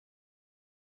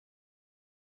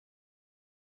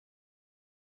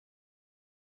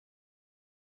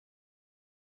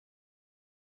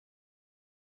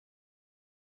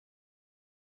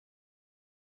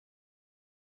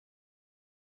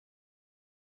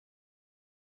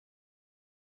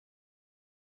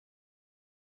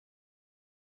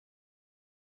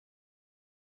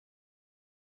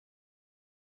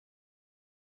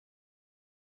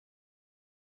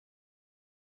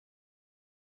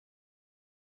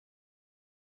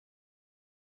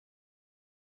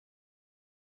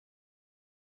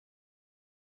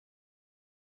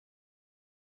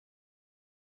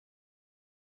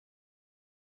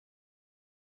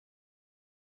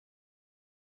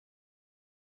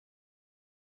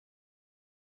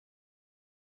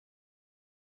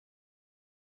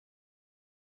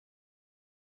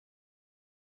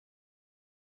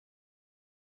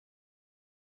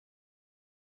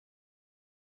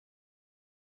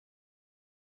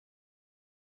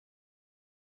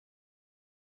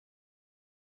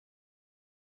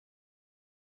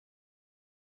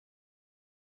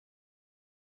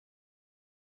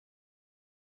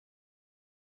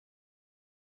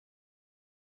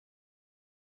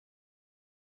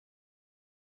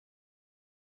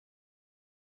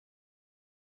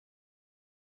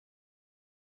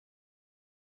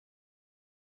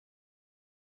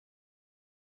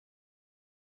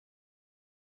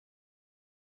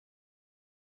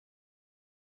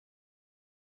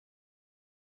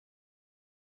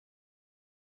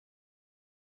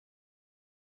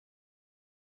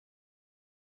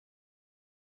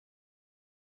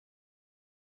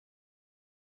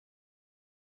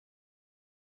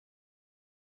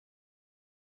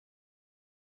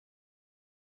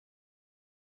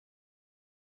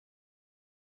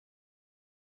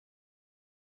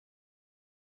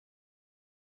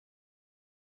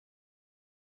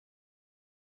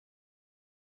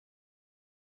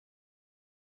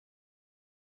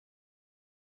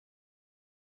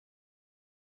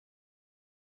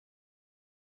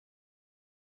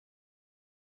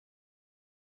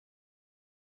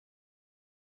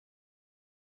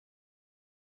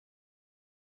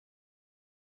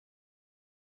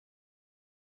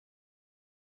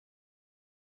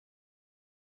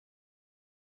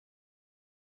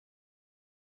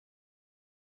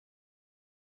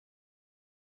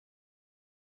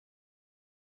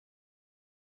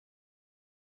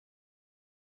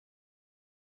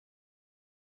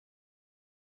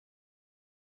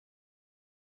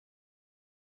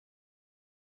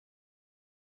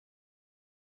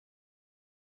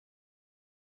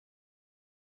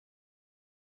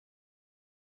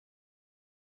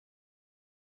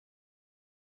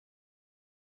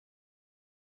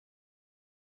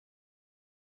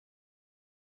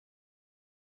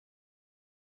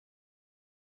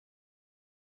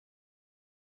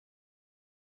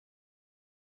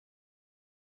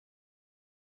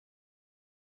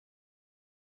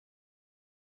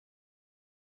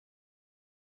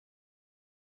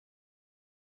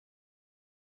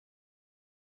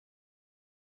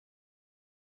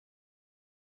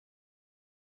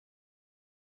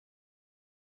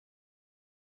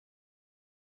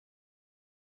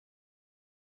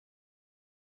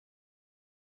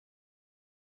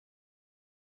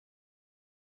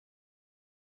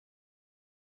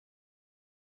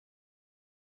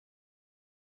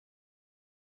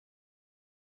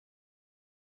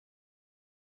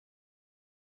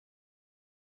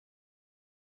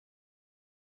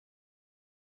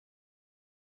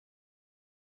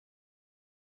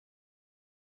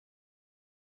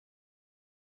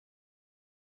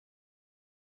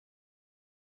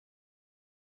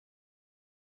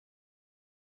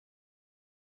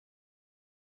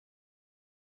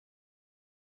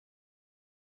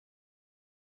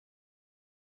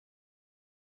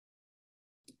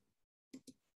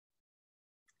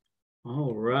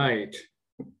All right.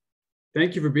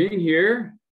 Thank you for being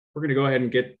here. We're going to go ahead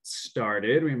and get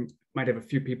started. We might have a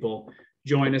few people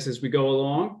join us as we go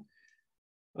along.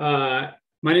 My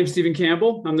name is Stephen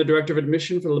Campbell. I'm the Director of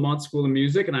Admission for the Lamont School of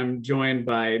Music, and I'm joined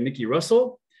by Nikki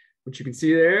Russell, which you can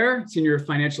see there, Senior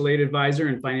Financial Aid Advisor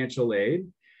in Financial Aid.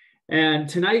 And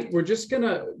tonight, we're just going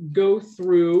to go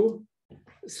through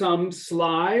some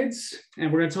slides,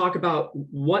 and we're going to talk about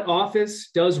what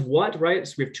office does what, right?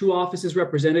 So we have two offices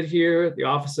represented here, the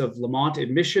Office of Lamont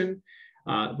Admission,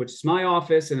 which is my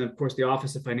office, and of course, the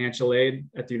Office of Financial Aid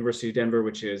at the University of Denver,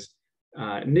 which is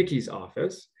Nikki's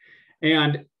office.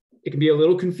 And it can be a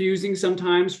little confusing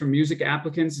sometimes for music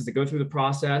applicants as they go through the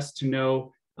process to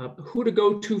know who to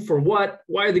go to for what.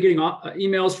 Why are they getting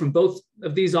emails from both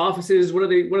of these offices? What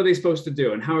are they supposed to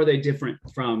do, and how are they different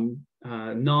from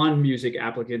non-music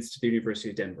applicants to the University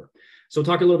of Denver? So we'll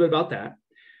talk a little bit about that.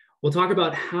 We'll talk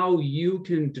about how you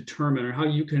can determine or how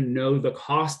you can know the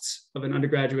costs of an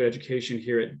undergraduate education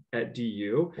here at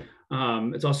DU.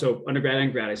 It's also undergrad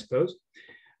and grad, I suppose.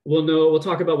 We'll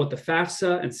talk about what the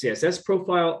FAFSA and CSS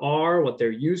profile are, what they're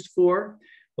used for.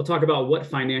 We'll talk about what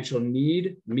financial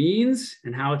need means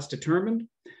and how it's determined.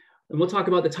 And we'll talk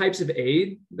about the types of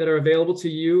aid that are available to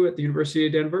you at the University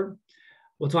of Denver.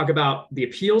 We'll talk about the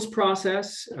appeals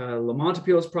process, Lamont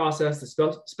appeals process,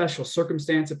 the special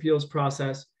circumstance appeals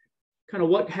process, kind of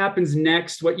what happens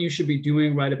next, what you should be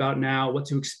doing right about now, what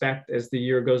to expect as the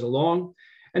year goes along.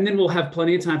 And then we'll have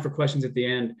plenty of time for questions at the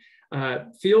end.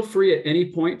 Feel free at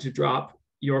any point to drop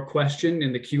your question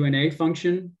in the Q&A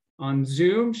function on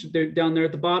Zoom. They're down there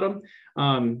at the bottom.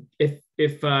 If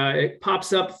it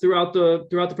pops up throughout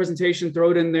the presentation,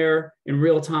 throw it in there in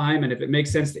real time. And if it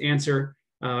makes sense to answer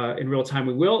in real time,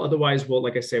 we will. Otherwise,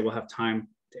 like I say, we'll have time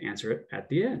to answer it at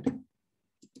the end.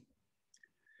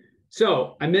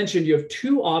 So I mentioned you have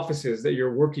two offices that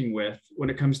you're working with when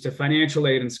it comes to financial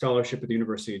aid and scholarship at the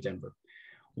University of Denver.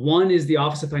 One is the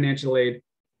Office of Financial Aid,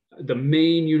 the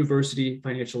main university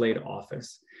financial aid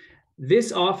office.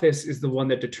 This office is the one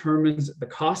that determines the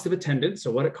cost of attendance,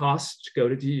 so what it costs to go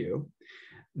to DU.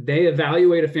 They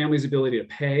evaluate a family's ability to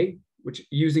pay, which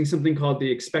using something called the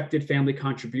expected family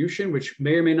contribution, which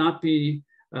may or may not be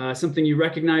something you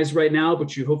recognize right now,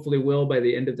 but you hopefully will by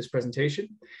the end of this presentation.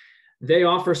 They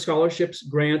offer scholarships,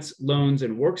 grants, loans,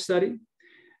 and work study.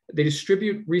 They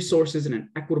distribute resources in an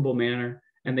equitable manner,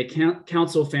 and they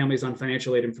counsel families on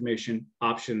financial aid information,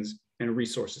 options, and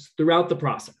resources throughout the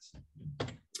process.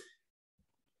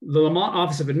 The Lamont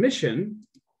Office of Admission,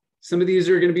 some of these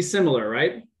are going to be similar,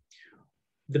 right?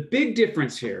 The big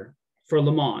difference here for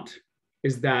Lamont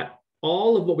is that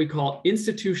all of what we call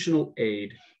institutional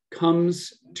aid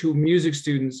comes to music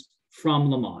students from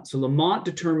Lamont. So Lamont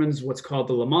determines what's called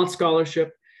the Lamont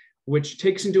Scholarship, which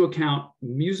takes into account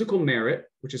musical merit,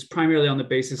 which is primarily on the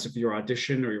basis of your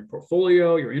audition or your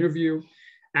portfolio, your interview,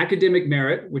 academic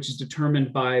merit, which is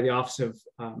determined by the Office of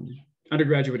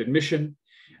Undergraduate Admission,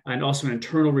 and also an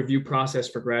internal review process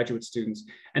for graduate students.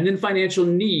 And then financial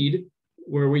need,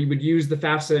 where we would use the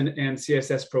FAFSA and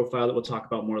CSS profile that we'll talk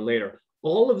about more later.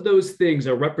 All of those things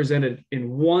are represented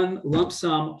in one lump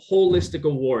sum holistic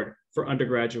award for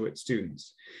undergraduate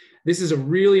students. This is a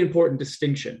really important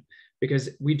distinction because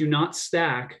we do not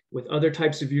stack with other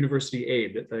types of university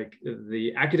aid, like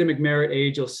the academic merit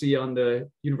aid you'll see on the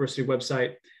university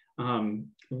website.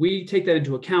 We take that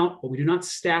into account, but we do not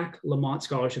stack Lamont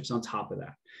scholarships on top of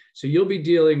that. So you'll be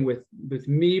dealing with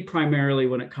me primarily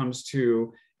when it comes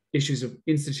to issues of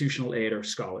institutional aid or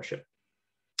scholarship.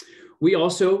 We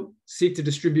also seek to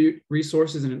distribute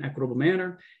resources in an equitable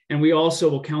manner, and we also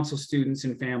will counsel students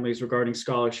and families regarding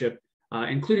scholarship,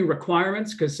 including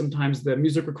requirements, because sometimes the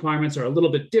music requirements are a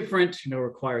little bit different,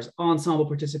 requires ensemble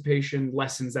participation,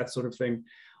 lessons, that sort of thing.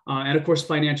 And of course,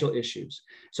 financial issues.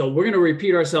 So we're going to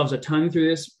repeat ourselves a ton through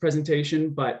this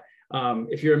presentation, but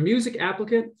if you're a music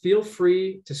applicant, feel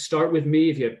free to start with me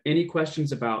if you have any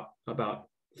questions about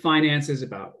finances,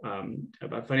 about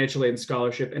financial aid and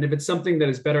scholarship. And if it's something that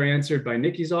is better answered by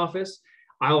Nikki's office,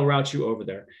 I'll route you over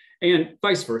there. And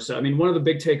vice versa. I mean, one of the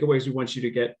big takeaways we want you to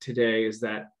get today is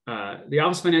that the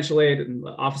Office of Financial Aid and the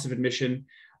Office of Admission,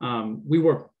 we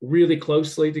work really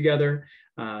closely together.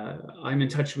 I'm in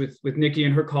touch with Nikki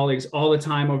and her colleagues all the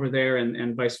time over there,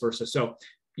 and vice versa. So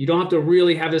you don't have to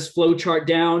really have this flow chart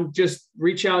down. Just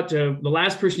reach out to the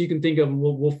last person you can think of, and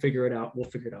we'll figure it out. We'll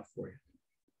figure it out for you.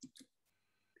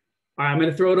 All right, I'm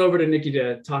going to throw it over to Nikki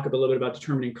to talk a little bit about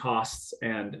determining costs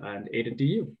and aid at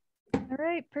DU. All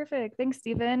right, perfect. Thanks,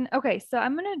 Stephen. Okay, so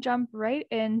I'm going to jump right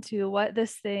into what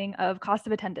this thing of cost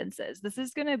of attendance is. This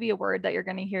is going to be a word that you're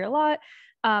going to hear a lot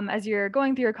as you're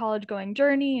going through your college going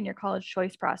journey and your college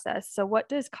choice process. So what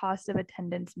does cost of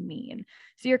attendance mean?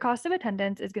 So your cost of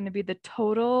attendance is going to be the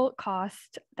total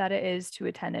cost that it is to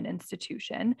attend an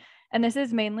institution. And this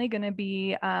is mainly going to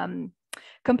be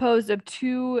composed of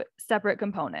two separate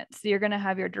components. So you're going to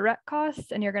have your direct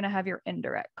costs and you're going to have your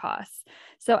indirect costs.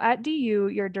 So at DU,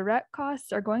 your direct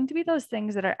costs are going to be those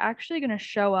things that are actually going to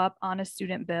show up on a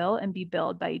student bill and be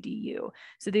billed by DU.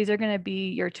 So these are going to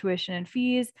be your tuition and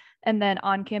fees, and then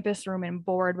on-campus room and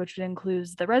board, which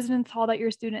includes the residence hall that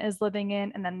your student is living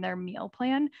in, and then their meal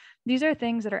plan. These are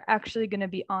things that are actually going to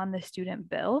be on the student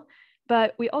bill.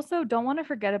 But we also don't want to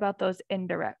forget about those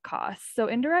indirect costs. So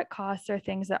indirect costs are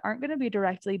things that aren't going to be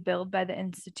directly billed by the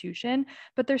institution,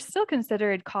 but they're still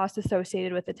considered costs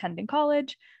associated with attending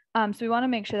college. So we want to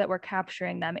make sure that we're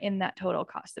capturing them in that total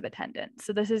cost of attendance.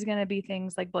 So this is going to be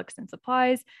things like books and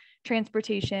supplies,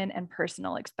 transportation, and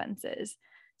personal expenses.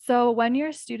 So when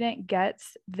your student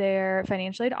gets their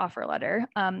financial aid offer letter,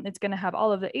 it's going to have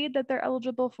all of the aid that they're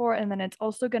eligible for, and then it's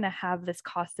also going to have this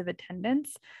cost of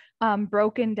attendance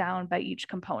broken down by each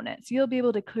component. So you'll be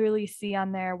able to clearly see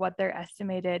on there what their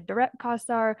estimated direct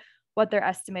costs are, what their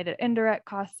estimated indirect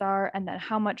costs are, and then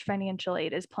how much financial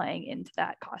aid is playing into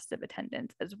that cost of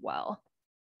attendance as well.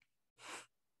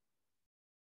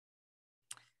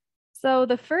 So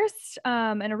the first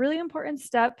and a really important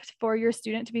step for your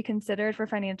student to be considered for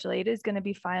financial aid is going to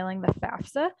be filing the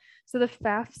FAFSA. So the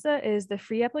FAFSA is the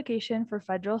free application for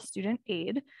federal student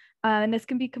aid. And this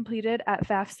can be completed at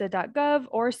fafsa.gov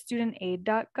or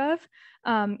studentaid.gov,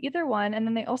 either one. And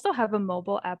then they also have a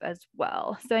mobile app as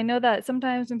well. So I know that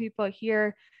sometimes when people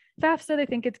hear FAFSA, they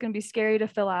think it's going to be scary to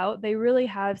fill out. They really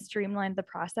have streamlined the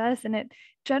process, and it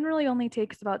generally only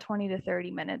takes about 20 to 30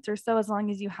 minutes or so, as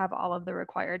long as you have all of the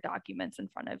required documents in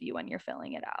front of you when you're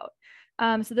filling it out.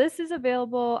 So this is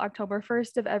available October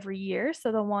 1st of every year.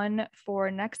 So the one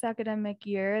for next academic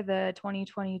year, the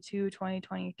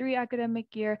 2022-2023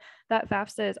 academic year, that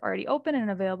FAFSA is already open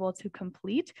and available to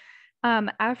complete.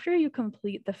 After you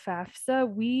complete the FAFSA,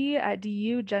 we at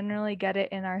DU generally get it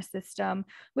in our system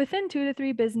within 2 to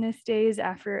 3 business days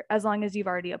after, as long as you've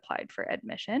already applied for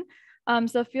admission.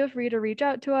 So feel free to reach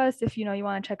out to us if you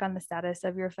want to check on the status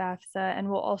of your FAFSA, and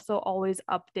we'll also always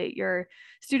update your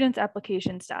student's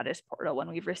application status portal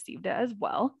when we've received it as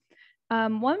well.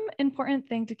 One important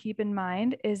thing to keep in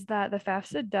mind is that the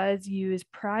FAFSA does use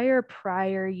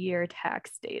prior year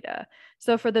tax data.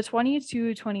 So for the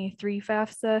 22-23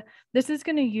 FAFSA, this is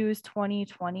going to use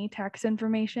 2020 tax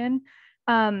information.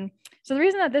 So the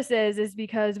reason that this is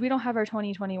because we don't have our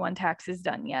 2021 taxes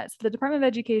done yet. So the Department of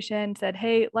Education said,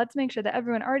 hey, let's make sure that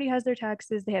everyone already has their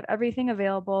taxes. They have everything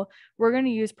available. We're going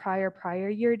to use prior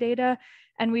year data.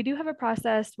 And we do have a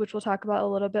process, which we'll talk about a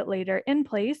little bit later, in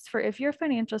place for if your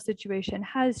financial situation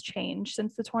has changed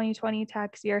since the 2020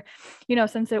 tax year,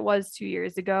 since it was 2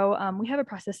 years ago. We have a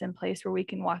process in place where we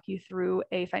can walk you through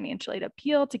a financial aid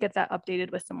appeal to get that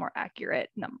updated with some more accurate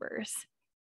numbers.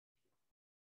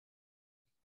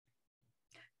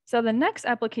 So the next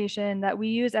application that we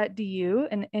use at DU,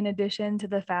 in addition to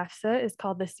the FAFSA, is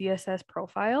called the CSS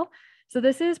profile. So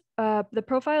this is, the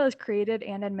profile is created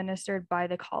and administered by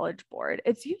the College Board.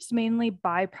 It's used mainly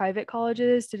by private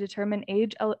colleges to determine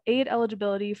aid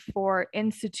eligibility for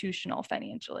institutional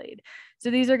financial aid.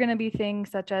 So these are going to be things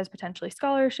such as potentially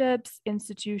scholarships,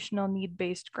 institutional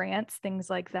need-based grants, things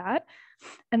like that.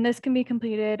 And this can be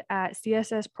completed at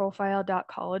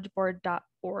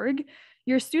cssprofile.collegeboard.org.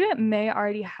 Your student may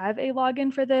already have a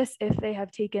login for this if they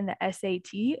have taken the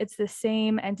SAT. It's the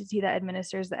same entity that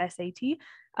administers the SAT.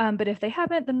 But if they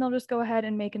haven't, then they'll just go ahead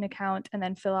and make an account and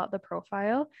then fill out the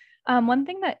profile. One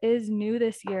thing that is new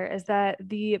this year is that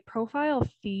the profile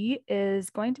fee is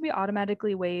going to be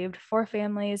automatically waived for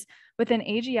families with an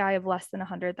AGI of less than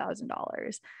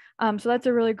 $100,000. So that's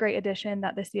a really great addition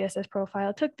that the CSS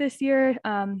profile took this year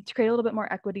to create a little bit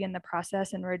more equity in the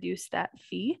process and reduce that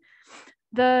fee.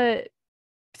 The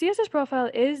CSS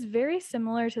profile is very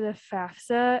similar to the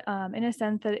FAFSA in a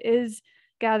sense that it is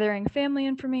gathering family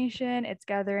information, it's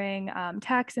gathering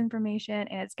tax information,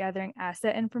 and it's gathering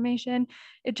asset information.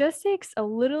 It just takes a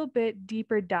little bit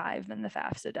deeper dive than the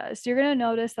FAFSA does. So you're going to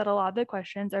notice that a lot of the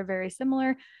questions are very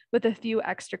similar with a few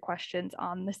extra questions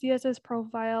on the CSS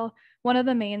profile. One of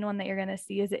the main one that you're going to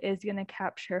see is it is going to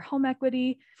capture home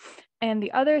equity. And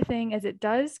the other thing is it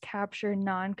does capture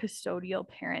non-custodial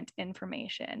parent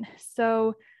information.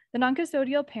 So the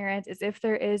non-custodial parent is if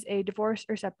there is a divorce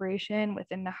or separation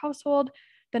within the household,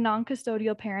 the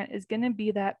non-custodial parent is going to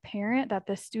be that parent that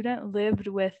the student lived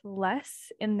with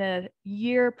less in the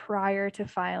year prior to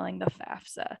filing the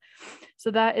FAFSA.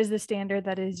 So that is the standard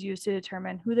that is used to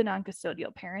determine who the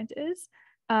non-custodial parent is.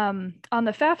 On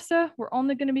the FAFSA, we're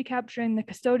only going to be capturing the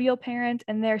custodial parent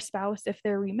and their spouse if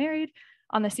they're remarried.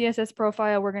 On the CSS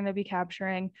profile, we're going to be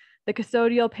capturing the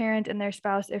custodial parent and their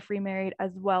spouse if remarried,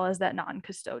 as well as that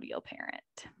non-custodial parent.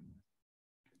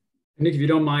 Nick, if you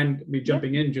don't mind me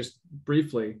jumping in just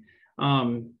briefly,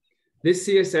 this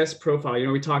CSS profile, you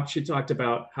know, she talked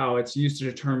about how it's used to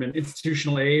determine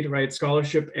institutional aid, right,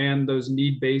 scholarship, and those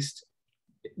need-based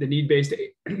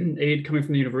aid coming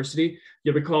from the university.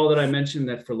 You'll recall that I mentioned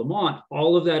that for Lamont,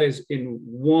 all of that is in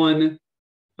one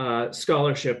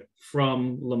scholarship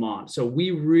from Lamont. So we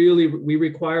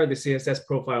require the CSS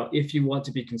profile if you want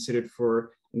to be considered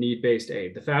for need-based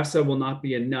aid. The FAFSA will not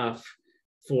be enough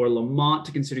for Lamont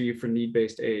to consider you for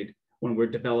need-based aid when we're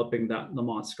developing that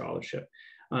Lamont scholarship.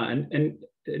 And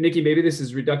Nikki, maybe this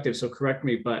is reductive, so correct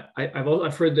me, but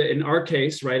I've heard that in our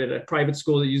case, right, at a private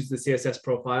school that uses the CSS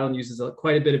profile and uses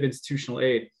quite a bit of institutional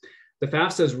aid, the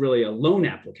FAFSA is really a loan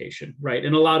application, right?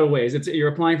 In a lot of ways, you're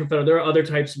applying for federal. There are other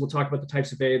types. We'll talk about the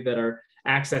types of aid that are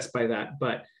accessed by that,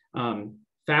 but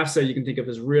FAFSA you can think of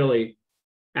as really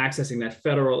accessing that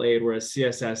federal aid, whereas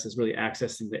CSS is really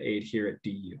accessing the aid here at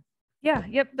DU. Yeah,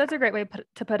 yep, that's a great way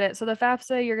to put it. So the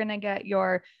FAFSA, you're going to get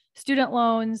your student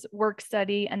loans, work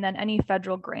study, and then any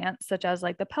federal grants, such as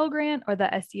like the Pell Grant or the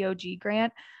SEOG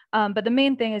grant. But the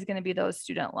main thing is going to be those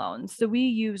student loans. So we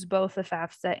use both the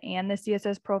FAFSA and the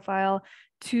CSS profile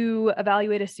to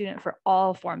evaluate a student for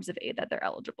all forms of aid that they're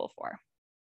eligible for.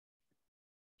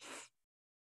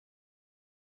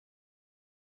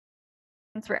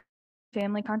 For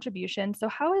family contribution. So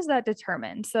how is that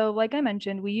determined? So like I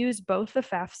mentioned, we use both the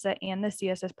FAFSA and the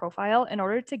CSS profile in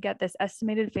order to get this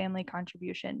estimated family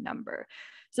contribution number.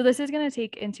 So this is going to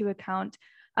take into account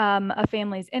a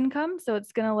family's income. So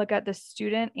it's going to look at the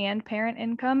student and parent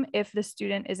income if the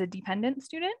student is a dependent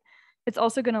student. It's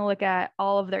also going to look at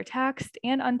all of their taxed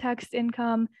and untaxed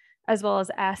income, as well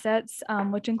as assets,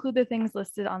 which include the things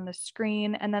listed on the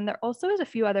screen. And then there also is a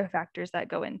few other factors that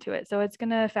go into it. So it's going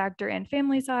to factor in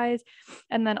family size,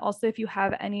 and then also if you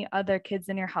have any other kids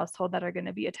in your household that are going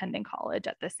to be attending college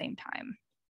at the same time.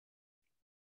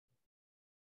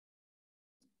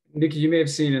 Nikki, you may have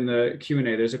seen in the Q&A,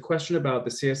 there's a question about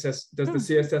the CSS. Does the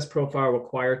CSS profile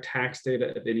require tax data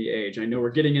at any age? I know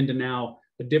we're getting into now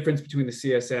the difference between the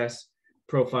CSS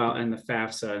profile and the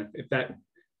FAFSA. If that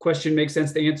question makes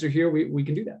sense to answer here, we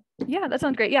can do that. Yeah, that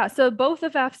sounds great. Yeah, so both the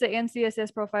FAFSA and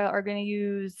CSS profile are going to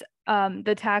use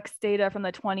the tax data from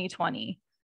the 2020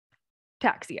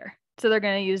 tax year. So they're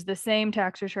going to use the same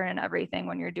tax return and everything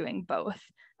when you're doing both.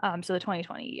 So the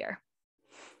 2020 year.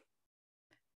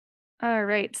 All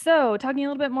right, so talking a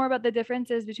little bit more about the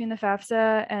differences between the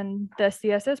FAFSA and the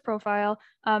CSS profile.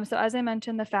 So as I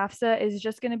mentioned, the FAFSA is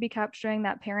just going to be capturing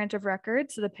that parent of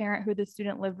record, so the parent who the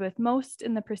student lived with most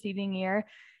in the preceding year.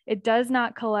 It does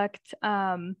not collect,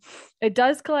 it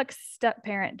does collect step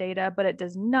parent data, but it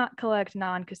does not collect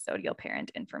non-custodial parent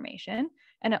information.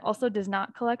 And it also does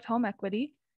not collect home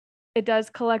equity. It does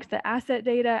collect the asset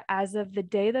data as of the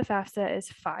day the FAFSA is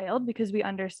filed, because we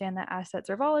understand that assets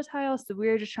are volatile. So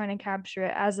we're just trying to capture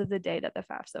it as of the day that the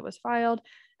FAFSA was filed.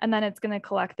 And then it's going to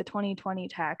collect the 2020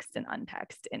 taxed and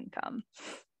untaxed income.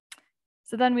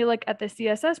 So then we look at the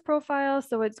CSS profile.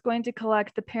 So it's going to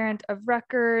collect the parent of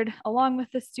record along with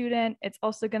the student. It's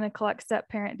also going to collect step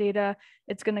parent data.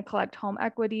 It's going to collect home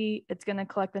equity. It's going to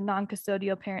collect the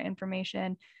non-custodial parent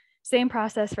information. Same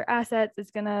process for assets.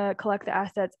 It's going to collect the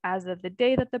assets as of the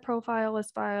day that the profile was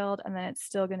filed, and then it's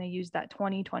still going to use that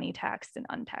 2020 taxed and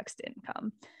untaxed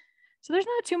income. So there's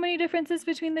not too many differences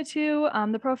between the two.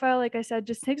 The profile, like I said,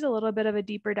 just takes a little bit of a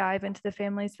deeper dive into the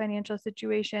family's financial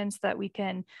situation so that we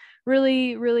can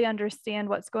really understand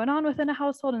what's going on within a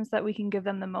household, and so that we can give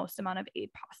them the most amount of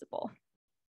aid possible.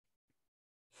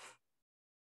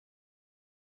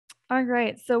 All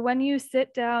right, so when you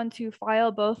sit down to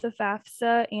file both the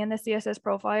FAFSA and the CSS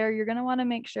profile, you're going to want to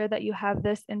make sure that you have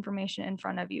this information in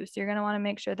front of you. So you're going to want to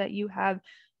make sure that you have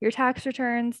your tax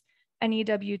returns, any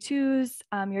W-2s,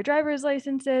 your driver's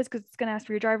licenses, because it's going to ask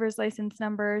for your driver's license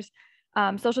numbers,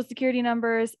 social security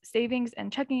numbers, savings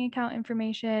and checking account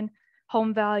information,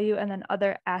 home value, and then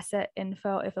other asset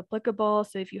info if applicable.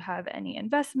 So if you have any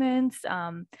investments,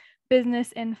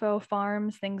 business info,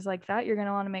 farms, things like that, you're going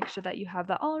to want to make sure that you have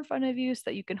that all in front of you so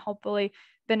that you can hopefully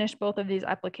finish both of these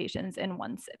applications in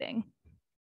one sitting.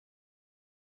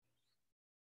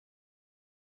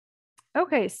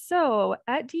 Okay, so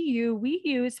at DU, we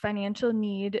use financial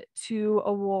need to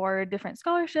award different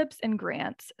scholarships and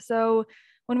grants. So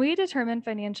When we determine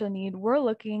financial need, we're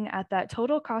looking at that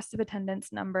total cost of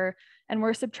attendance number, and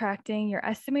we're subtracting your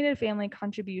estimated family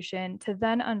contribution to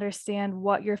then understand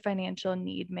what your financial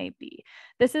need may be.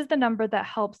 This is the number that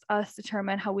helps us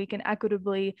determine how we can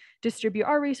equitably distribute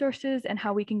our resources and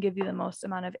how we can give you the most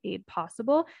amount of aid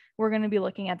possible. We're going to be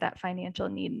looking at that financial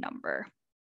need number.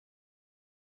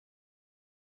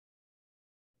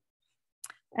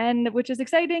 And which is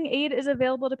exciting, aid is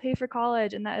available to pay for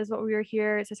college, and that is what we are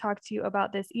here to talk to you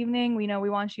about this evening. We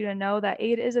want you to know that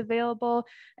aid is available,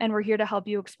 and we're here to help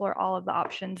you explore all of the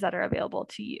options that are available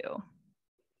to you.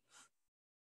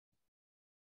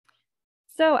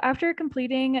 So after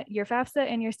completing your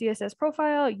FAFSA and your CSS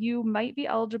profile, you might be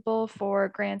eligible for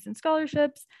grants and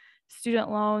scholarships, student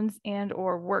loans, and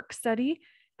or work study.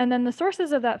 And then the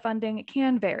sources of that funding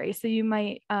can vary. So you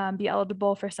might be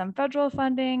eligible for some federal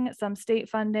funding, some state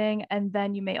funding, and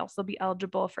then you may also be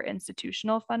eligible for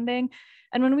institutional funding.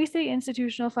 And when we say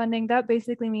institutional funding, that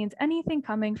basically means anything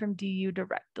coming from DU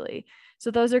directly.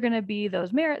 So those are going to be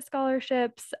those merit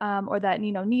scholarships or that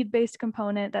need-based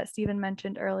component that Stephen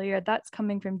mentioned earlier. That's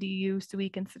coming from DU, so we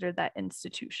consider that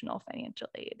institutional financial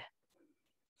aid.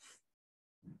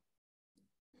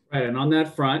 Right, and on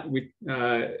that front,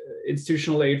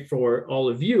 institutional aid for all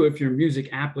of you, if you're music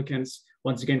applicants,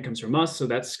 once again comes from us. So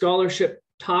that scholarship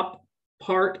top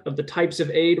part of the types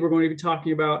of aid we're going to be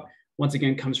talking about, once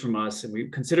again comes from us. And we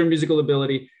consider musical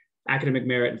ability, academic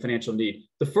merit, and financial need.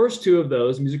 The first two of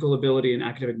those, musical ability and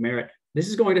academic merit, this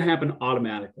is going to happen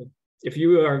automatically. If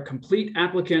you are a complete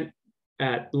applicant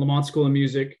at Lamont School of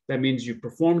Music, that means you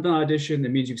performed an audition, that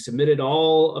means you've submitted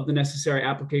all of the necessary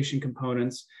application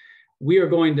components. We are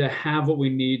going to have what we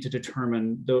need to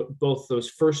determine both those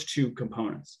first two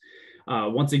components.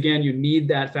 Once again, you need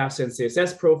that FAFSA and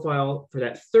CSS profile for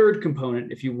that third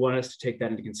component if you want us to take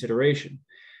that into consideration.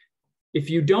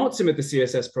 If you don't submit the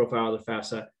CSS profile or the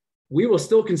FAFSA, we will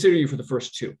still consider you for the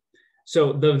first two.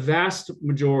 So the vast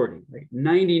majority, like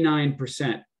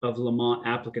 99% of Lamont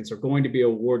applicants are going to be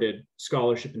awarded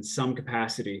scholarship in some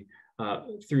capacity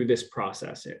through this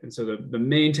process. And so the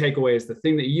main takeaway is the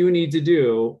thing that you need to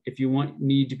do if you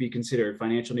need to be considered,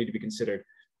 financial need to be considered,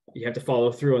 you have to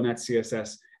follow through on that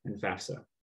CSS and FAFSA.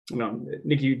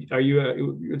 Nikki, are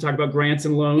you talk about grants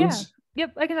and loans? Yeah.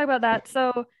 Yep, I can talk about that.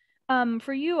 So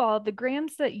for you all, the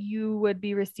grants that you would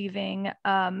be receiving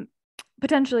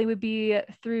potentially would be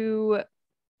through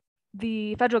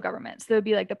the federal government. So it would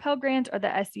be like the Pell Grant or the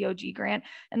SEOG grant,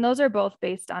 and those are both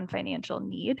based on financial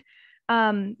need.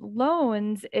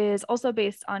 Loans is also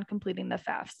based on completing the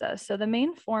FAFSA. So the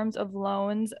main forms of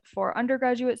loans for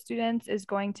undergraduate students is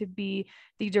going to be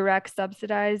the direct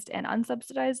subsidized and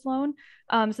unsubsidized loan.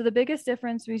 So the biggest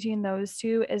difference between those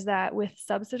two is that with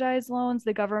subsidized loans,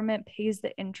 the government pays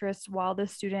the interest while the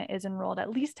student is enrolled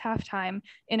at least half time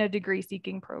in a degree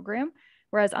seeking program.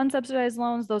 Whereas unsubsidized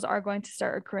loans, those are going to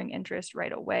start accruing interest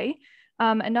right away.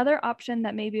 Another option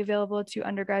that may be available to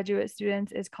undergraduate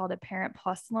students is called a Parent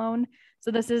Plus loan.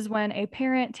 So this is when a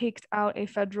parent takes out a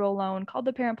federal loan called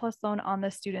the Parent Plus loan on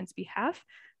the student's behalf.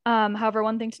 However,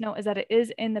 one thing to note is that it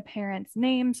is in the parent's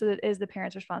name, so it is the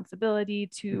parent's responsibility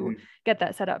to get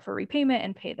that set up for repayment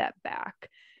and pay that back.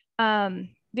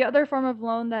 The other form of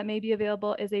loan that may be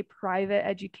available is a private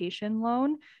education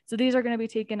loan. So these are going to be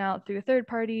taken out through a third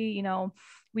party.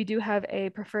 We do have a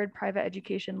preferred private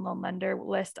education loan lender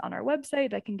list on our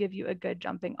website that can give you a good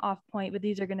jumping off point, but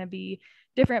these are going to be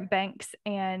different banks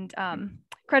and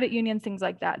credit unions, things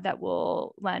like that, that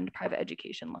will lend private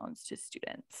education loans to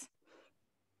students.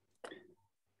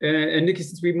 And Nikki,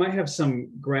 since we might have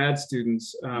some grad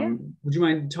students, would you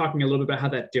mind talking a little bit about how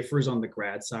that differs on the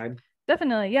grad side?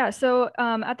 Definitely, yeah. So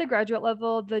at the graduate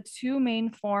level, the two main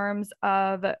forms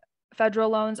of federal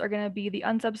loans are going to be the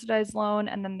unsubsidized loan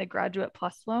and then the Graduate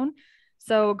Plus loan.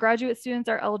 So graduate students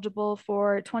are eligible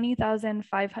for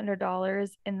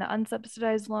 $20,500 in the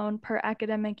unsubsidized loan per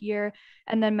academic year.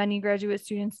 And then many graduate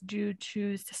students do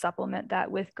choose to supplement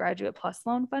that with Graduate Plus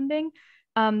loan funding.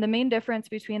 The main difference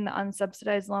between the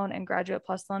unsubsidized loan and Graduate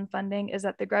Plus loan funding is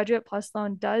that the Graduate Plus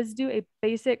loan does do a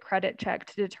basic credit check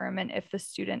to determine if the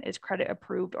student is credit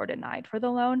approved or denied for the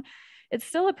loan. It's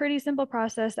still a pretty simple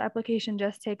process. The application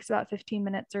just takes about 15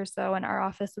 minutes or so, and our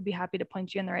office would be happy to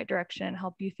point you in the right direction and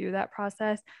help you through that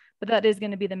process. But that is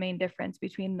going to be the main difference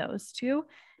between those two.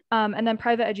 And then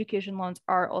private education loans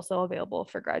are also available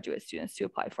for graduate students to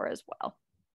apply for as well.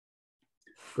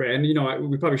 Great. And,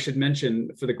 we probably should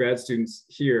mention for the grad students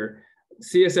here,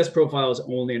 CSS profile is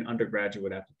only an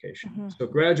undergraduate application. So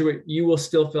graduate, you will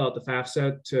still fill out the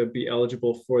FAFSA to be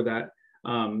eligible for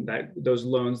those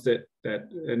loans that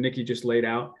Nikki just laid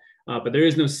out, but there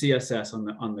is no CSS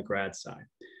on the grad side.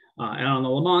 And on the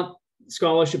Lamont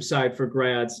scholarship side for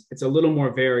grads, it's a little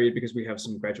more varied because we have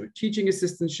some graduate teaching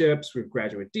assistantships, we have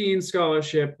graduate dean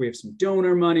scholarship, we have some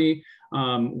donor money.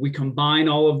 We combine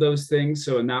all of those things.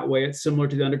 So in that way, it's similar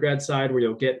to the undergrad side where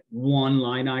you'll get one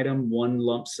line item, one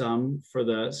lump sum for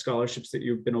the scholarships that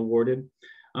you've been awarded.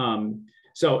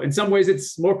 So in some ways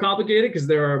it's more complicated because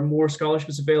there are more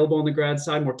scholarships available on the grad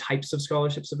side, more types of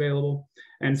scholarships available.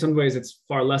 And in some ways it's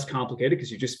far less complicated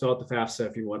because you just fill out the FAFSA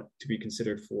if you want to be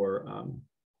considered for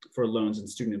loans and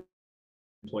student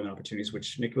employment opportunities,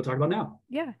 which Nikki will talk about now.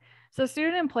 Yeah. So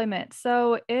student employment.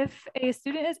 So if a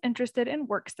student is interested in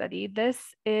work study, this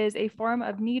is a form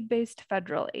of need-based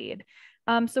federal aid.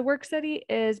 So work study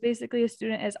is basically a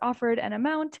student is offered an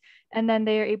amount and then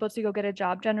they are able to go get a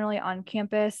job generally on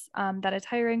campus that is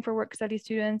hiring for work study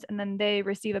students. And then they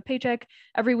receive a paycheck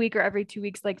every week or every 2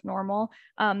 weeks like normal.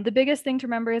 The biggest thing to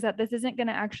remember is that this isn't going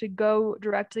to actually go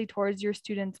directly towards your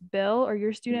student's bill or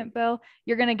your student bill.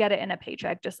 You're going to get it in a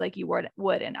paycheck just like you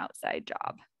would an outside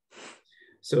job.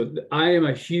 So I am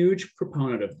a huge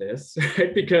proponent of this,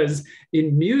 right? Because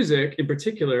in music in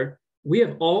particular, we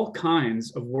have all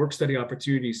kinds of work study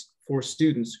opportunities for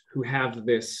students who have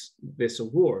this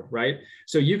award, right?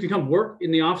 So you can come work in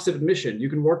the Office of Admission,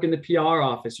 you can work in the PR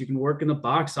office, you can work in the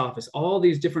box office, all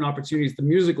these different opportunities, the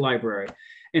music library.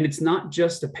 And it's not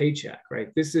just a paycheck, right?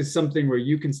 This is something where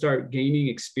you can start gaining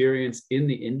experience in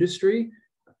the industry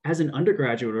as an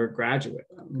undergraduate or a graduate.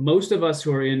 Most of us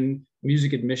who are in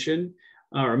music admission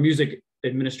or music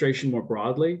administration more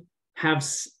broadly have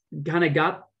kind of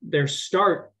got their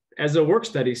start as a work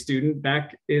study student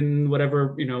back in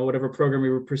whatever program we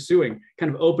were pursuing,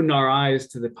 kind of opened our eyes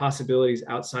to the possibilities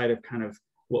outside of kind of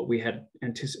what we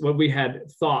had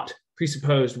thought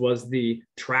presupposed was the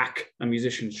track a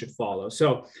musician should follow.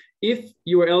 So if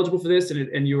you are eligible for this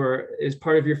and you are as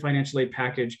part of your financial aid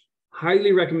package,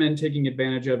 highly recommend taking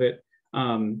advantage of it.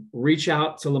 Reach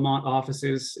out to Lamont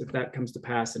offices if that comes to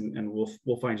pass, and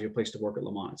we'll find you a place to work at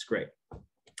Lamont. It's great.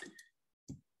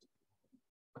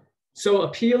 So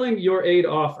appealing your aid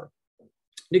offer.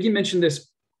 Nikki mentioned this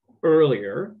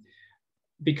earlier.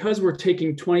 Because we're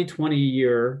taking 2020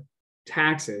 year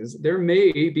taxes, there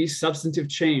may be substantive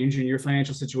change in your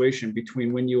financial situation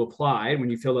between when you applied, when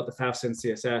you filled out the FAFSA and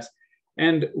CSS,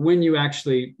 and when you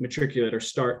actually matriculate or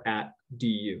start at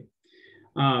DU.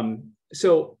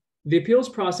 So the appeals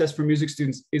process for music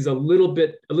students is a little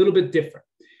bit different.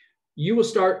 You will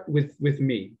start with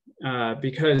me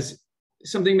because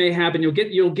something may happen. You'll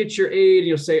get your aid and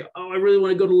you'll say, oh, I really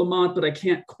want to go to Lamont, but I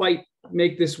can't quite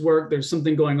make this work. There's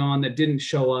something going on that didn't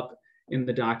show up in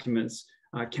the documents.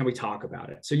 Can we talk about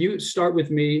it? So you start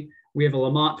with me. We have a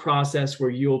Lamont process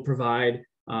where you'll provide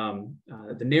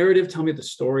the narrative, tell me the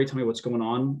story, tell me what's going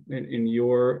on in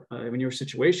your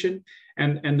situation,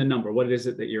 and the number, what is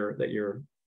it that you're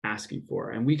asking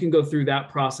for. And we can go through that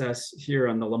process here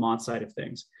on the Lamont side of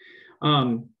things.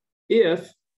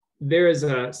 If there is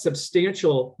a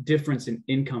substantial difference in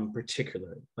income,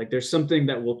 particularly, like there's something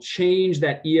that will change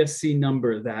that EFC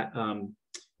number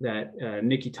that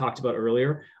Nikki talked about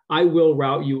earlier, I will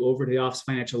route you over to the Office of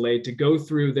Financial Aid to go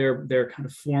through their kind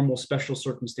of formal special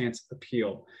circumstance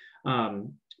appeal.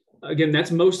 Again,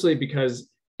 that's mostly because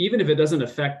even if it doesn't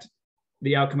affect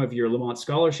the outcome of your Lamont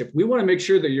scholarship, we want to make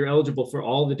sure that you're eligible for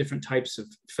all the different types of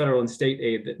federal and state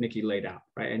aid that Nikki laid out,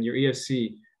 right? And your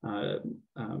EFC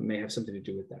may have something to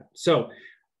do with that. So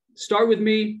start with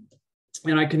me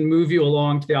and I can move you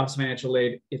along to the Office of Financial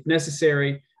Aid if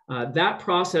necessary. That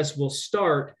process will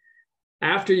start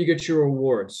after you get your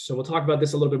awards. So we'll talk about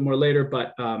this a little bit more later,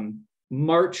 but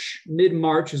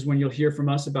mid-March is when you'll hear from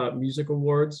us about music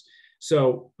awards.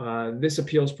 So this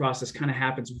appeals process kind of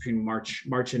happens between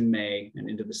March and May and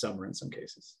into the summer in some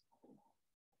cases.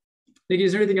 Nikki,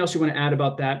 is there anything else you want to add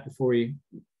about that before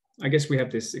I guess we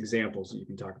have this examples that you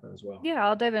can talk about as well. Yeah,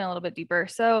 I'll dive in a little bit deeper.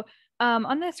 So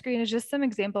on the screen is just some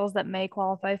examples that may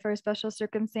qualify for a special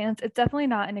circumstance. It's definitely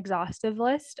not an exhaustive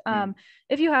list.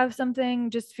 If you have something,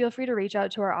 just feel free to reach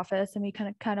out to our office and we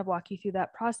can kind of walk you through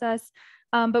that process.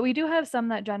 But we do have some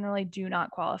that generally do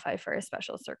not qualify for a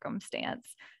special circumstance.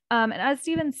 And as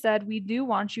Stephen said, we do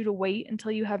want you to wait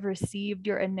until you have received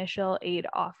your initial aid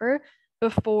offer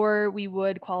before we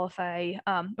would qualify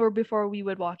or before we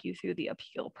would walk you through the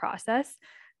appeal process.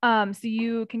 So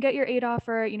you can get your aid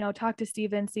offer, talk to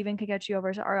Stephen. Stephen can get you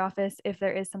over to our office. If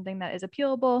there is something that is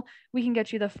appealable, we can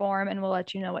get you the form and we'll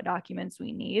let you know what documents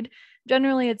we need.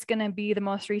 Generally, it's going to be the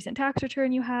most recent tax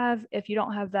return you have. If you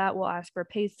don't have that, we'll ask for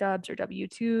pay stubs or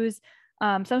W-2s.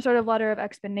 Some sort of letter of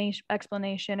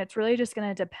explanation. It's really just going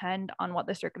to depend on what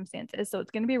the circumstance is. So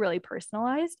it's going to be really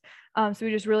personalized. So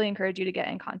we just really encourage you to get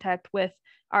in contact with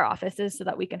our offices so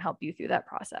that we can help you through that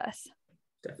process.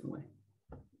 definitely.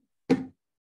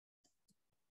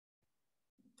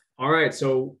 All right,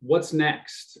 so what's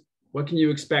next? What can you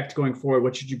expect going forward?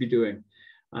 What should you be doing?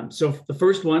 So the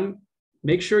first one,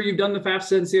 make sure you've done the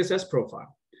FAFSA and CSS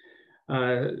profile.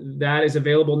 That is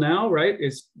available now, right?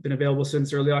 It's been available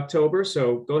since early October.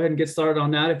 So go ahead and get started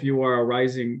on that. If you are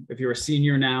if you're a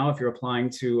senior now, if you're applying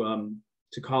to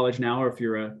college now, or if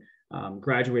you're a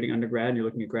graduating undergrad and you're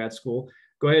looking at grad school,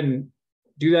 go ahead and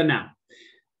do that now.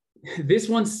 This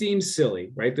one seems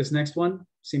silly, right? This next one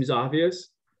seems obvious.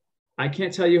 I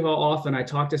can't tell you how often I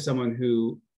talked to someone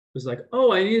who was like,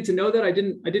 oh, I needed to know that. I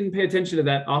didn't pay attention to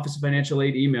that Office of Financial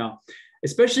Aid email.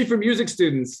 Especially for music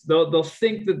students, they'll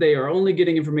think that they are only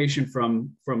getting information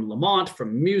from Lamont,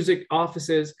 from music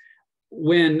offices,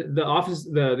 when the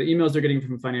emails they're getting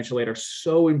from financial aid are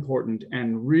so important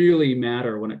and really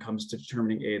matter when it comes to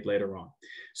determining aid later on.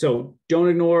 So don't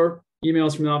ignore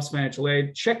emails from the Office of Financial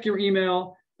Aid. Check your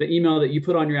email. The email that you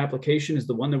put on your application is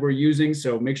the one that we're using,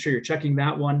 so make sure you're checking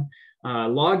that one.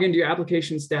 Log into your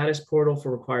application status portal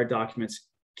for required documents.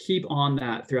 Keep on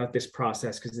that throughout this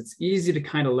process because it's easy to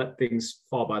kind of let things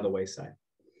fall by the wayside.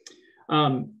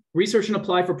 Research and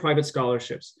apply for private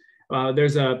scholarships.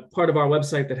 There's a part of our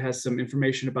website that has some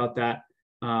information about that,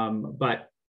 but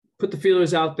put the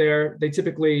feelers out there. They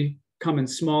typically come in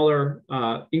smaller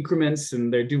increments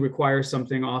and they do require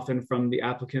something often from the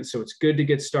applicant. So it's good to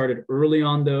get started early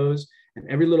on those, and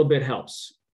every little bit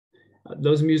helps.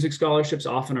 Those music scholarships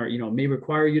often are, may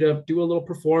require you to do a little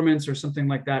performance or something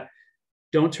like that.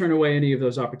 Don't turn away any of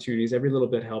those opportunities. Every little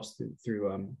bit helps to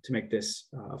make this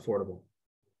affordable.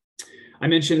 I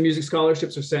mentioned music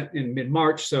scholarships are sent in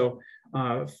mid-March. So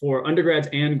for undergrads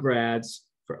and grads,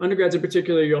 for undergrads in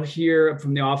particular, you'll hear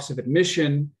from the Office of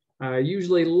Admission,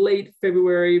 usually late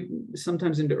February,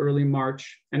 sometimes into early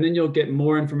March. And then you'll get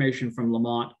more information from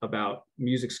Lamont about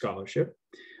music scholarship.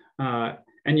 And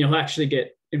you'll actually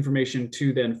get information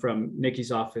too then from Nikki's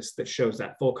office that shows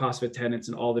that full cost of attendance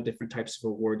and all the different types of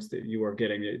awards that you are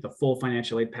getting, the full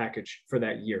financial aid package for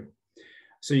that year.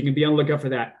 So you can be on the lookout for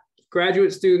that.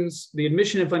 Graduate students, the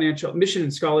admission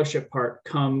and scholarship part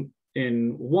come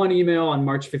in one email on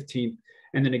March 15th.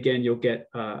 And then again, you'll get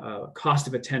a cost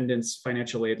of attendance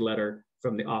financial aid letter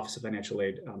from the Office of Financial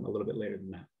Aid a little bit later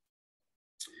than that.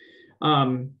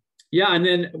 Yeah, and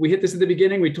then we hit this at the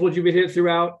beginning. We told you we'd hit it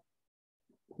throughout.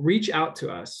 Reach out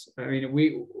to us. I mean,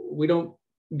 we don't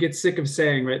get sick of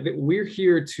saying, right, that we're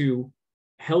here to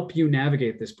help you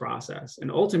navigate this process and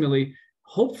ultimately,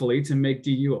 hopefully, to make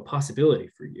DU a possibility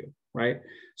for you, right?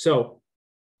 So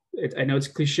I know it's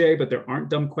cliche, but there aren't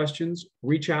dumb questions.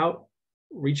 Reach out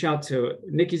to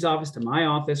Nikki's office, to my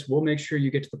office. We'll make sure you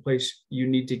get to the place you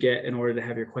need to get in order to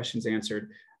have your questions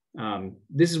answered.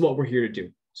 This is what we're here to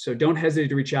do. So don't hesitate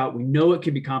to reach out. We know it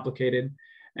can be complicated.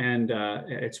 And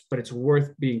it's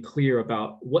worth being clear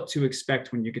about what to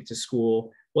expect when you get to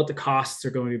school, what the costs are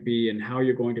going to be, and how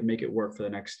you're going to make it work for the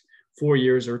next 4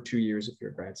 years or 2 years if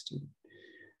you're a grad student.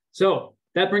 So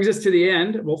that brings us to the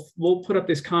end. We'll put up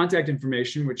this contact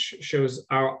information, which shows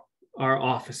our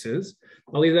offices.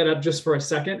 I'll leave that up just for a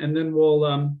second, and then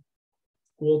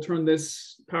we'll turn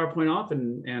this PowerPoint off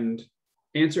and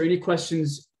answer any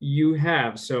questions you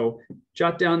have. So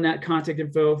jot down that contact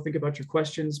info, think about your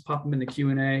questions, pop them in the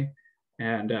Q&A,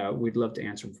 and we'd love to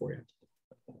answer them for you.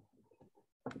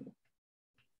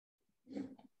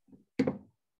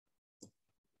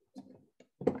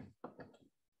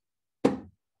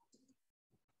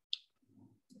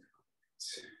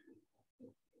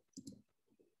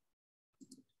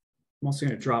 I'm also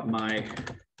going to drop my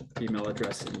email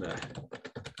address in the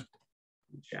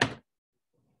chat.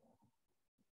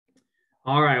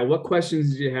 All right, what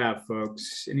questions do you have,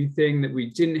 folks? Anything that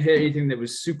we didn't hit, anything that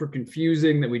was super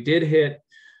confusing that we did hit?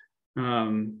 Put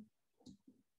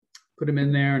them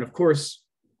in there. And of course,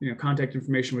 contact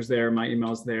information was there. My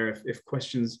email's there. If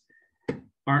questions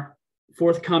aren't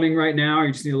forthcoming right now, or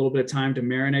you just need a little bit of time to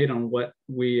marinate on what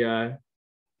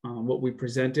we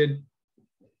presented,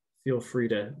 feel free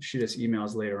to shoot us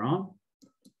emails later on.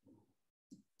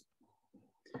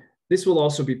 This will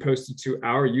also be posted to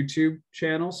our YouTube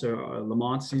channel. So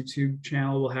Lamont's YouTube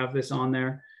channel will have this on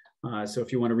there. So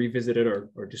if you want to revisit it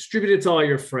or distribute it to all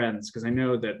your friends, because I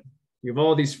know that you have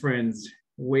all these friends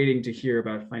waiting to hear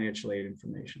about financial aid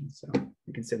information. So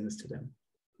you can send this to them.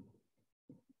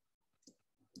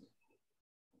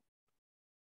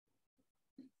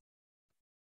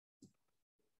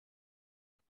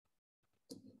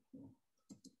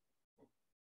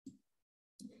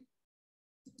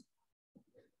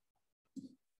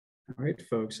 All right,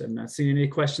 folks, I'm not seeing any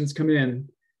questions come in.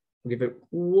 We'll give it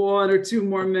 1 or 2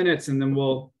 more minutes and then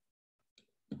we'll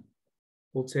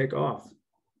take off.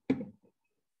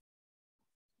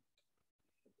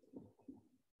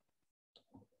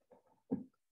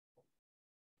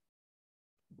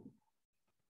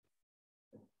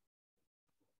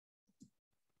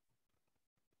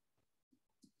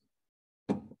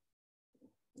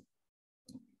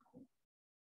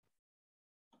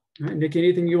 All right, Nikki,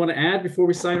 anything you want to add before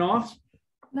we sign off?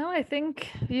 No, I think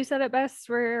you said it best.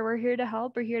 We're here to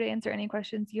help. We're here to answer any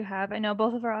questions you have. I know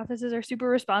both of our offices are super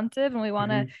responsive and we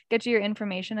want to get you your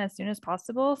information as soon as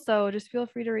possible. So just feel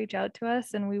free to reach out to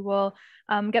us and we will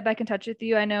get back in touch with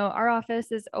you. I know our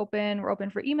office is open. We're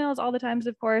open for emails all the times,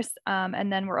 of course.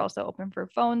 And then we're also open for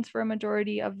phones for a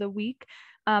majority of the week.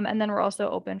 And then we're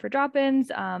also open for drop-ins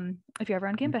if you're ever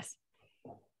on campus.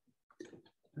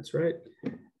 That's right.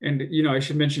 And, you know, I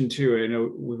should mention too, I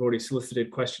know we've already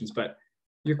solicited questions, but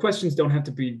your questions don't have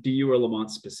to be DU or Lamont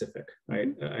specific, right?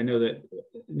 I know that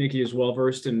Nikki is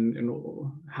well-versed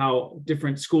in how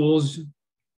different schools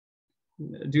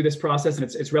do this process, and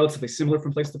it's relatively similar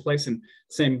from place to place, and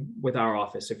same with our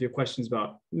office. If you have questions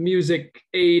about music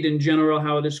aid in general,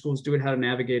 how other schools do it, how to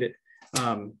navigate it,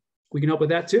 we can help with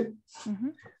that too.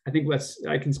 I think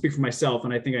I can speak for myself,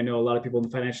 and I think I know a lot of people in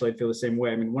financial aid feel the same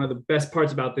way. I mean, one of the best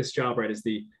parts about this job, right, is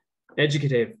the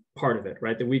educative part of it,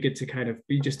 right? That we get to kind of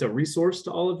be just a resource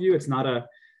to all of you. It's not a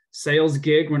sales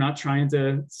gig. We're not trying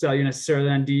to sell you necessarily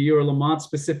on DU or Lamont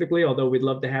specifically, although we'd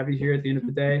love to have you here at the end of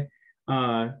the day.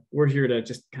 We're here to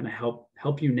just kind of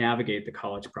help you navigate the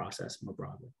college process more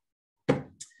broadly.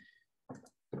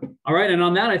 All right, and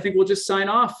on that, I think we'll just sign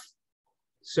off.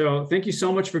 So thank you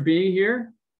so much for being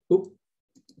here. Oop.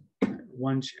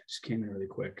 One chat just came in really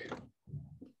quick.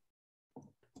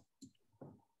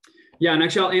 Yeah, and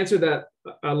actually I'll answer that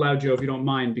aloud, Joe, if you don't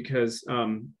mind, because there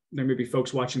may be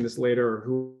folks watching this later or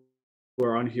who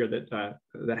are on here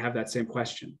that have that same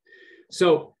question.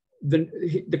 So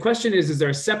the question is there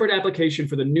a separate application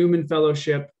for the Newman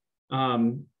Fellowship,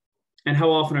 and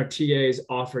how often are TAs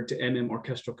offered to MM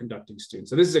orchestral conducting students?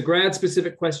 So this is a grad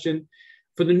specific question.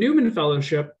 For the Newman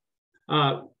Fellowship,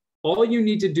 all you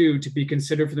need to do to be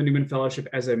considered for the Newman Fellowship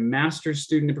as a master's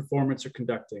student in performance or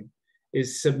conducting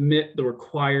is submit the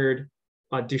required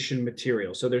audition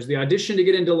material. So there's the audition to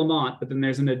get into Lamont, but then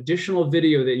there's an additional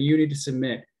video that you need to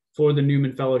submit for the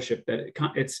Newman Fellowship. That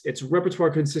it's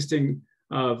repertoire consisting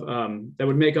of that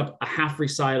would make up a half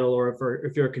recital, or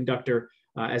if you're a conductor,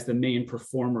 as the main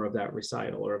performer of that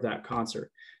recital or of that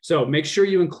concert. So make sure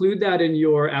you include that in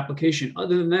your application.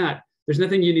 Other than that, there's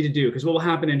nothing you need to do, because what will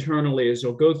happen internally is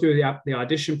you'll go through the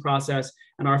audition process,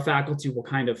 and our faculty will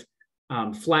kind of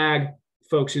flag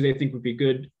folks who they think would be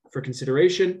good for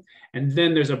consideration. And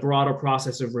then there's a broader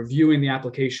process of reviewing the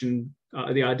application,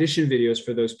 the audition videos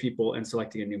for those people and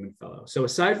selecting a Newman Fellow. So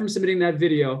aside from submitting that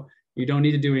video, you don't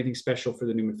need to do anything special for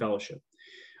the Newman Fellowship.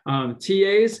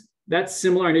 TAs, that's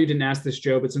similar. I know you didn't ask this,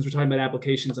 Joe, but since we're talking about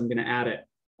applications, I'm going to add it.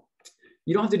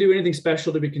 You don't have to do anything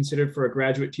special to be considered for a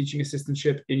graduate teaching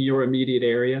assistantship in your immediate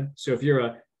area. So if you're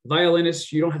a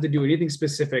violinist, you don't have to do anything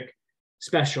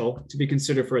special to be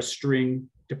considered for a string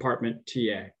department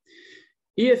TA.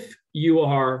 If you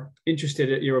are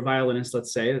interested, you're a violinist,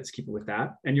 let's say, let's keep it with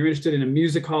that, and you're interested in a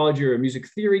musicology or a music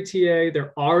theory TA,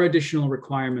 there are additional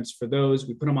requirements for those.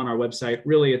 We put them on our website.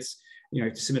 Really, it's, you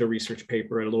have to submit a research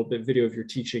paper and a little bit of video of your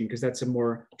teaching, because that's a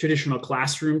more traditional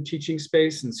classroom teaching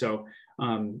space. And so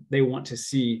they want to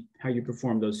see how you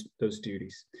perform those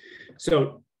duties.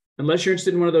 So unless you're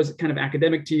interested in one of those kind of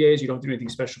academic TAs, you don't do anything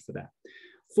special for that.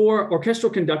 For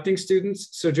orchestral conducting students,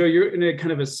 so Joe, you're in a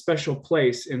kind of a special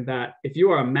place in that if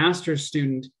you are a master's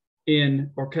student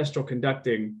in orchestral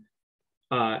conducting,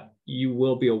 you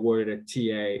will be awarded a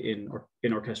TA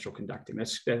in orchestral conducting.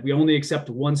 We only accept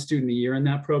one student a year in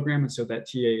that program, and so that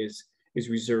TA is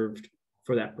reserved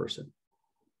for that person.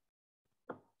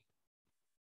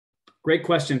 Great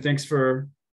question. Thanks for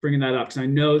bringing that up, because I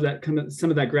know that some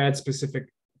of that grad specific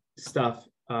stuff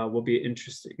will be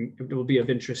interesting. It will be of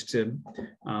interest to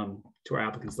our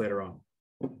applicants later on.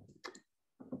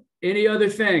 Any other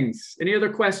things? Any other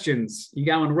questions? You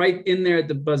got one right in there at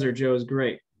the buzzer, Joe. Is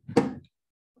great.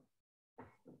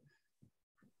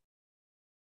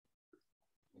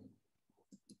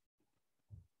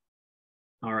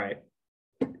 All right.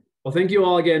 Well, thank you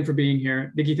all again for being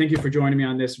here. Nikki, thank you for joining me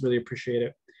on this. Really appreciate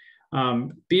it.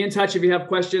 Be in touch if you have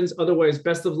questions. Otherwise,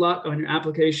 best of luck on your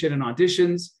application and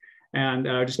auditions. And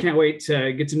just can't wait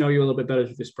to get to know you a little bit better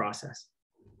through this process.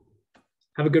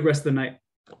 Have a good rest of the night.